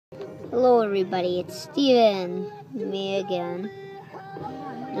Hello everybody, it's Steven, me again.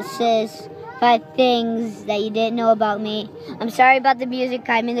 This is 5 things that you didn't know about me. I'm sorry about the music,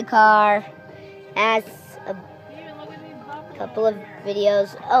 I'm in the car. As a couple of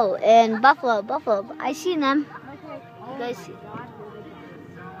videos. Oh, and Buffalo, I seen them. You guys see?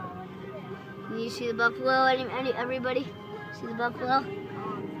 Can you see the buffalo? Everybody see the buffalo?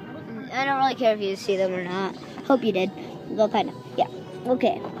 I don't really care if you see them or not. Hope you did. Well, kind of. Yeah.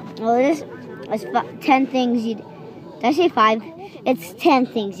 Okay. Well, this is 10 things you... Did I say 5? It's 10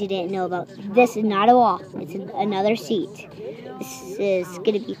 things you didn't know about. This is not a wall. It's another seat. This is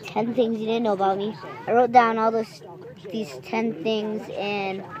going to be 10 things you didn't know about me. I wrote down all these 10 things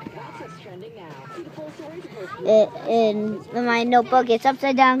in my notebook. It's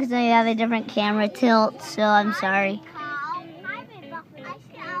upside down because I have a different camera tilt, so I'm sorry.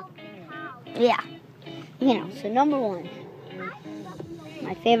 Yeah. You know, so number 1.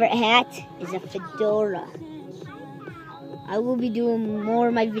 My favorite hat is a fedora. I will be doing more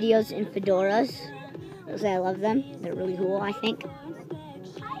of my videos in fedoras because I love them. They're really cool, I think.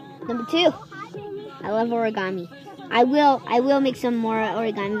 Number 2, I love origami. I will make some more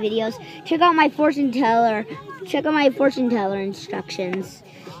origami videos. Check out my fortune teller. Check out my fortune teller instructions.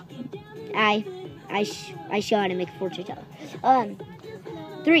 I show how to make a fortune teller.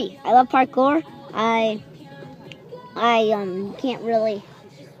 3, I love parkour.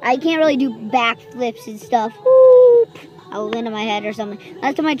 I can't really do backflips and stuff. Whoop. I will land on my head or something.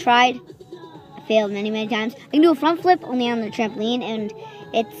 Last time I tried, I failed many times. I can do a front flip only on the trampoline, and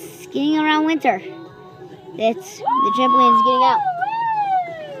it's getting around winter. The trampoline is getting out.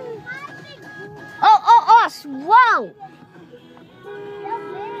 Oh, whoa!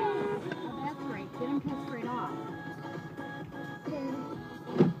 That's right. Get him pissed right off.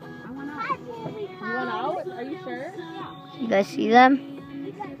 You want out? Are you sure? You guys see them?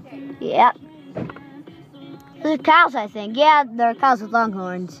 Yep. They're cows, I think. Yeah, they're cows with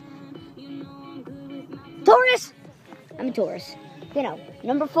longhorns. Taurus! I'm a Taurus. You know.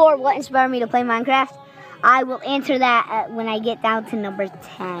 Number 4, what inspired me to play Minecraft? I will answer that when I get down to number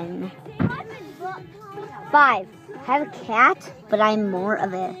 10. 5, I have a cat, but I'm more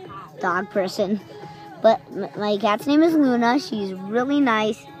of a dog person. But my cat's name is Luna. She's really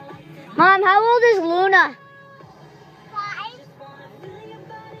nice. Mom, how old is Luna? 5.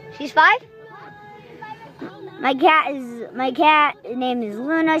 She's 5? My cat name is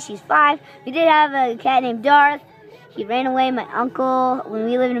Luna. She's 5. We did have a cat named Darth. He ran away. My uncle, when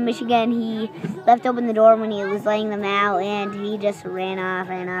we lived in Michigan, he left open the door when he was letting them out, and he just ran off.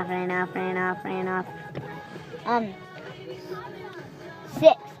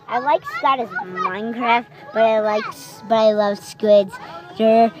 6, I like Scottish Minecraft, but I love squids.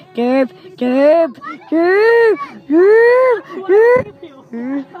 Derp.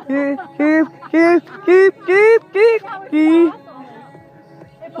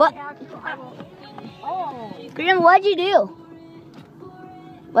 What? Graham, what'd you do?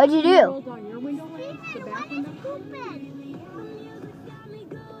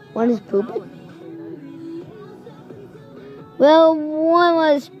 One is pooping? Well, one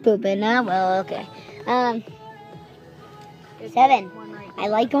was pooping. Well, okay. 7, I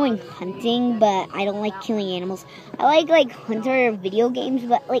like going hunting, but I don't like killing animals. I like hunter video games,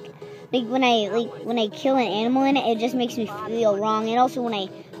 but like when I kill an animal in it, it just makes me feel wrong. And also when I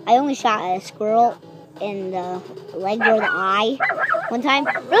only shot a squirrel in the leg or the eye one time.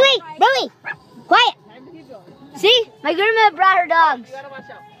 Ruby, quiet. See, my grandma brought her dogs.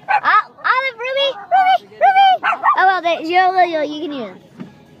 Olive, Ruby. Oh well, you can use them.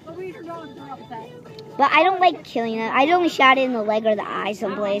 But I don't like killing them. I only shot it in the leg or the eye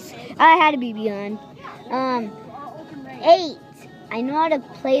someplace. I had a BB gun. 8, I know how to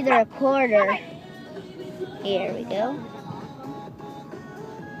play the recorder. Here we go.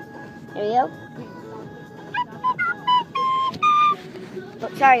 There we go. Oh,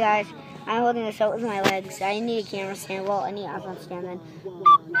 sorry guys, I'm holding this up with my legs. I need a camera stand. Well, I need an iPhone stand then.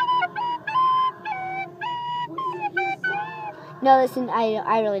 No, listen,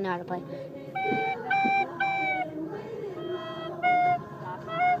 I really know how to play.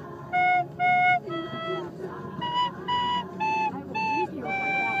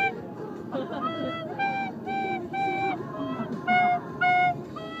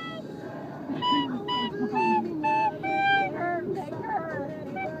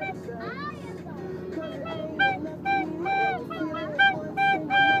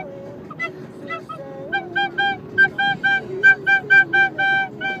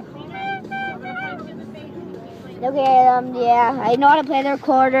 Okay, yeah, I know how to play the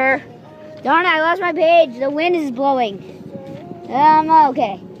recorder. Darn it, I lost my page. The wind is blowing.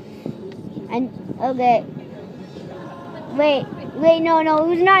 Okay. And okay. Wait, no, it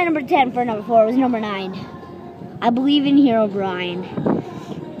was not number 10 for number 4. It was number 9. I believe in Herobrine.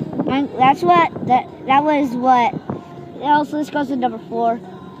 That was what. Also, this goes to number 4.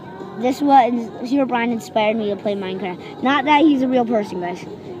 This was Herobrine inspired me to play Minecraft. Not that he's a real person, guys.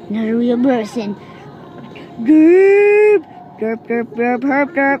 Not a real person. Derp, derp, derp, derp,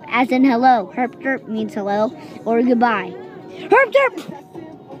 herp, derp, as in hello. Herp, derp means hello or goodbye. Herp, derp.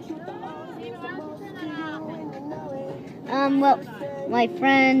 Well, my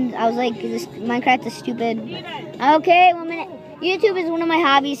friend, I was like, this Minecraft is stupid. Okay, 1 minute. YouTube is one of my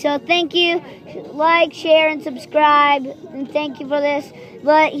hobbies, so thank you. Like, share, and subscribe, and thank you for this.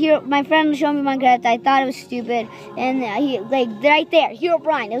 But here, my friend showed me Minecraft. I thought it was stupid, and he, like, right there,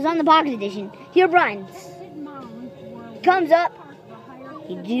 Herobrine. It was on the Pocket Edition. Herobrine comes up.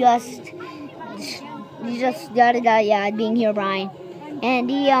 He just being Herobrine, and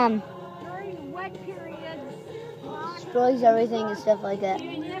he destroys everything and stuff like that.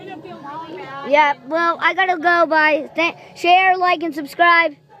 Yeah, well, I gotta go. Bye. Share, like, and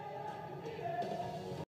subscribe.